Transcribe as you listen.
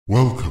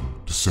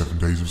Welcome to 7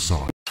 Days of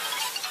Science.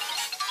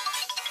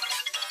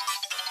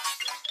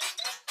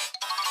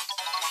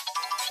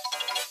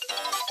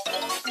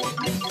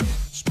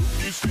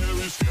 Spooky,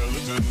 scary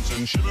skeletons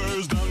and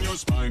shivers down your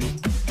spine.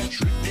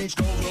 Shrieking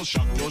skulls will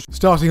shock your...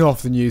 Starting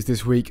off the news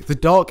this week, the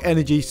Dark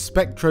Energy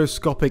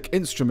Spectroscopic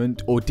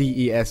Instrument, or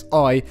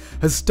DESI,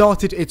 has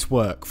started its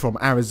work from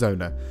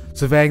Arizona,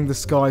 surveying the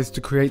skies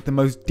to create the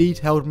most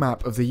detailed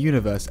map of the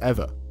universe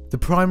ever. The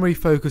primary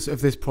focus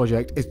of this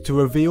project is to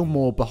reveal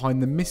more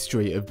behind the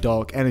mystery of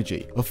dark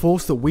energy, a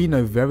force that we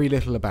know very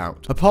little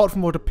about, apart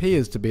from what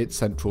appears to be its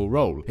central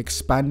role,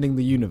 expanding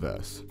the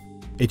universe.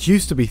 It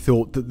used to be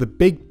thought that the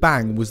Big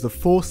Bang was the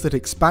force that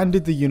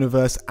expanded the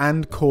universe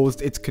and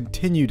caused its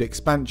continued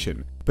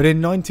expansion, but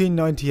in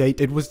 1998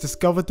 it was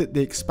discovered that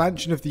the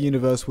expansion of the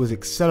universe was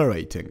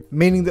accelerating,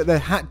 meaning that there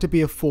had to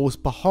be a force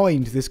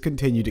behind this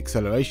continued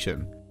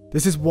acceleration.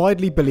 This is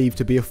widely believed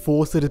to be a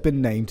force that has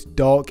been named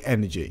dark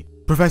energy.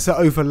 Professor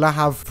Ofer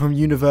Lahav from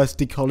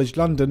University College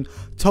London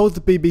told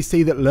the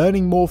BBC that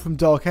learning more from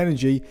dark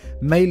energy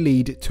may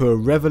lead to a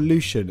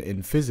revolution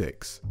in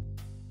physics.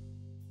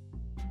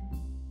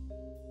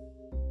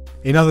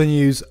 In other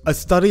news, a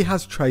study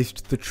has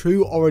traced the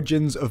true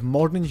origins of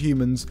modern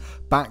humans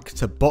back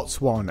to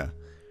Botswana.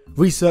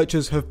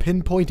 Researchers have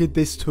pinpointed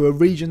this to a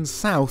region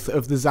south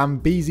of the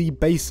Zambezi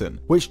Basin,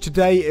 which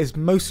today is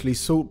mostly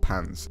salt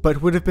pans,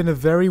 but would have been a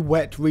very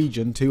wet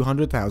region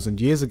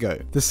 200,000 years ago.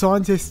 The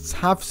scientists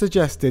have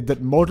suggested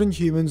that modern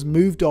humans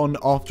moved on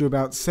after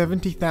about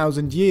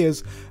 70,000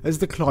 years as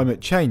the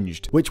climate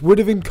changed, which would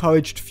have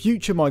encouraged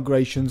future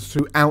migrations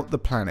throughout the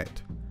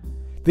planet.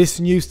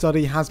 This new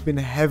study has been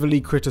heavily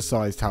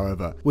criticised,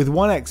 however, with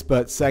one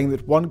expert saying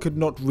that one could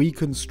not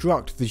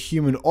reconstruct the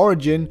human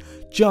origin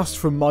just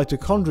from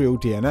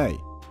mitochondrial DNA.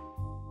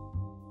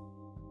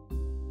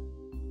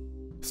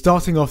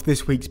 Starting off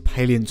this week's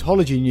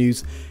paleontology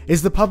news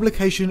is the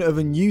publication of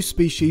a new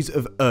species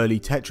of early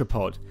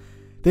tetrapod.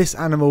 This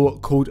animal,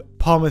 called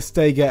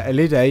Parmastega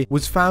elidae,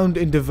 was found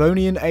in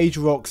Devonian Age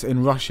rocks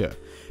in Russia,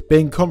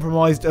 being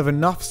compromised of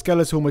enough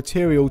skeletal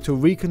material to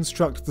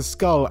reconstruct the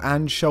skull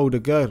and shoulder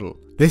girdle.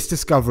 This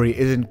discovery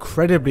is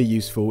incredibly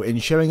useful in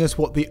showing us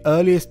what the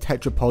earliest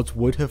tetrapods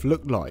would have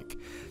looked like,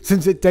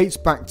 since it dates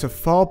back to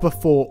far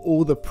before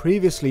all the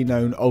previously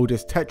known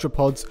oldest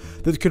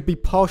tetrapods that could be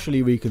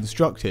partially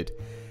reconstructed,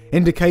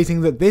 indicating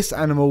that this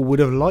animal would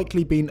have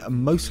likely been a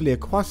mostly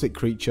aquatic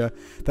creature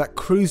that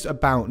cruised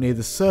about near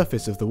the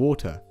surface of the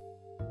water.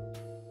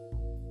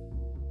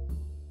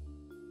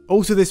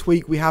 Also this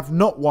week we have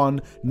not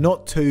one,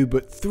 not two,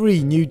 but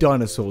three new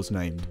dinosaurs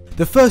named.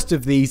 The first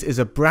of these is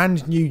a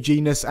brand new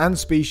genus and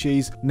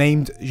species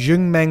named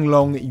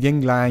Zhengmenglong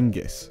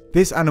yinglangus.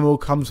 This animal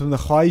comes from the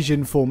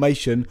Haijin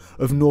Formation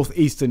of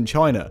northeastern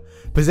China,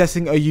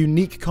 possessing a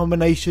unique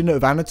combination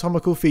of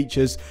anatomical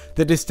features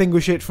that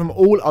distinguish it from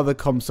all other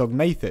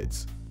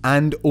compsognathids,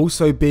 and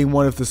also being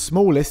one of the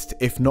smallest,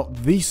 if not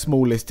the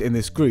smallest in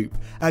this group,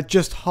 at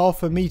just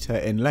half a metre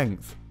in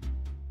length.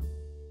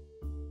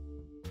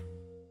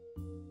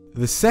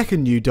 The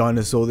second new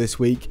dinosaur this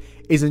week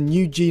is a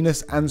new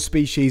genus and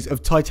species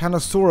of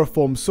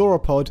titanosauriform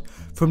sauropod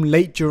from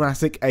late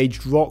Jurassic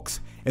aged rocks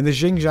in the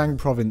Xinjiang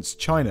province,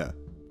 China.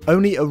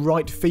 Only a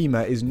right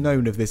femur is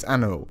known of this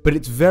animal, but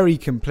it's very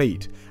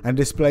complete and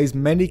displays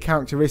many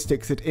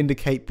characteristics that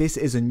indicate this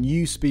is a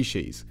new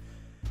species.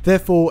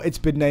 Therefore, it's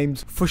been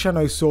named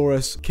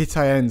Fushanosaurus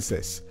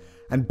kitaensis,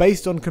 and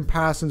based on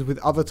comparisons with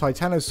other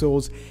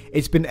titanosaurs,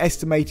 it's been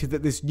estimated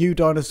that this new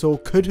dinosaur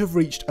could have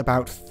reached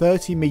about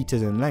 30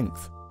 metres in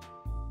length.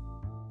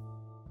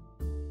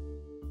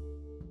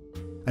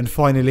 And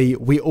finally,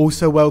 we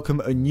also welcome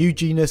a new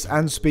genus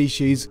and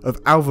species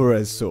of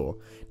Alvarezsaur,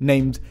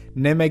 named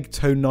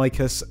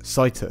Nemegtonicus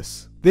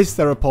citus. This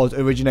theropod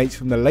originates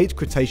from the late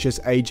Cretaceous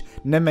age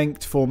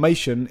Nemengt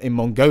Formation in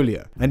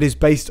Mongolia, and is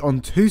based on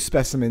two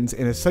specimens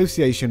in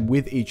association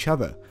with each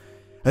other.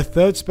 A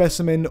third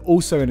specimen,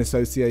 also in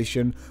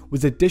association,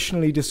 was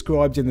additionally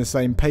described in the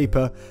same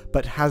paper,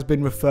 but has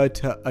been referred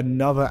to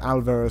another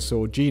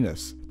Alvarezsaur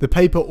genus. The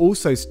paper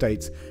also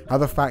states how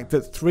the fact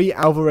that three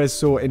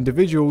Alvarezsaur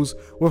individuals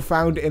were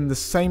found in the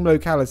same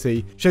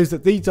locality shows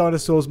that these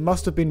dinosaurs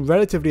must have been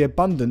relatively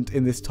abundant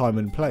in this time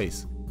and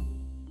place.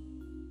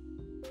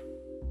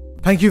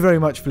 Thank you very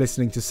much for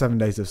listening to 7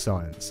 Days of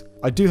Science.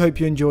 I do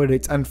hope you enjoyed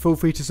it, and feel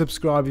free to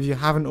subscribe if you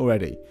haven't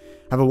already.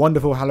 Have a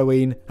wonderful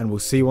Halloween, and we'll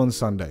see you on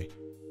Sunday.